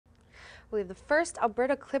We have the first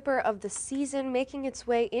Alberta Clipper of the season making its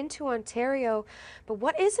way into Ontario. But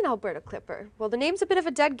what is an Alberta Clipper? Well, the name's a bit of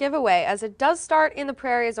a dead giveaway, as it does start in the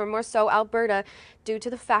prairies, or more so Alberta, due to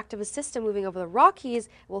the fact of a system moving over the Rockies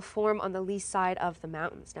will form on the lee side of the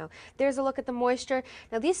mountains. Now, there's a look at the moisture.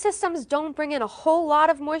 Now, these systems don't bring in a whole lot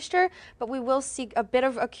of moisture, but we will see a bit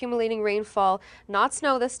of accumulating rainfall. Not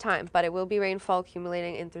snow this time, but it will be rainfall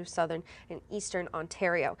accumulating in through southern and eastern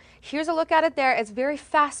Ontario. Here's a look at it there. It's a very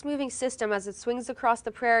fast-moving system as it swings across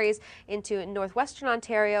the prairies into northwestern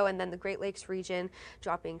Ontario and then the Great Lakes region,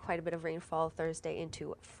 dropping quite a bit of rainfall Thursday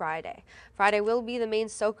into Friday. Friday will be the main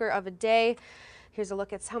soaker of a day. Here's a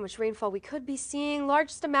look at how much rainfall we could be seeing.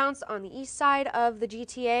 Largest amounts on the east side of the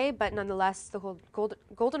GTA, but nonetheless, the whole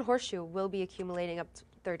Golden Horseshoe will be accumulating up to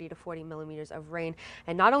 30 to 40 millimeters of rain.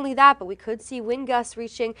 And not only that, but we could see wind gusts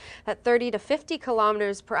reaching that 30 to 50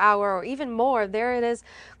 kilometers per hour or even more. There it is,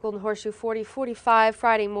 Golden Horseshoe 40, 45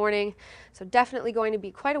 Friday morning. So definitely going to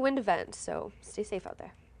be quite a wind event. So stay safe out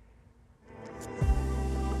there.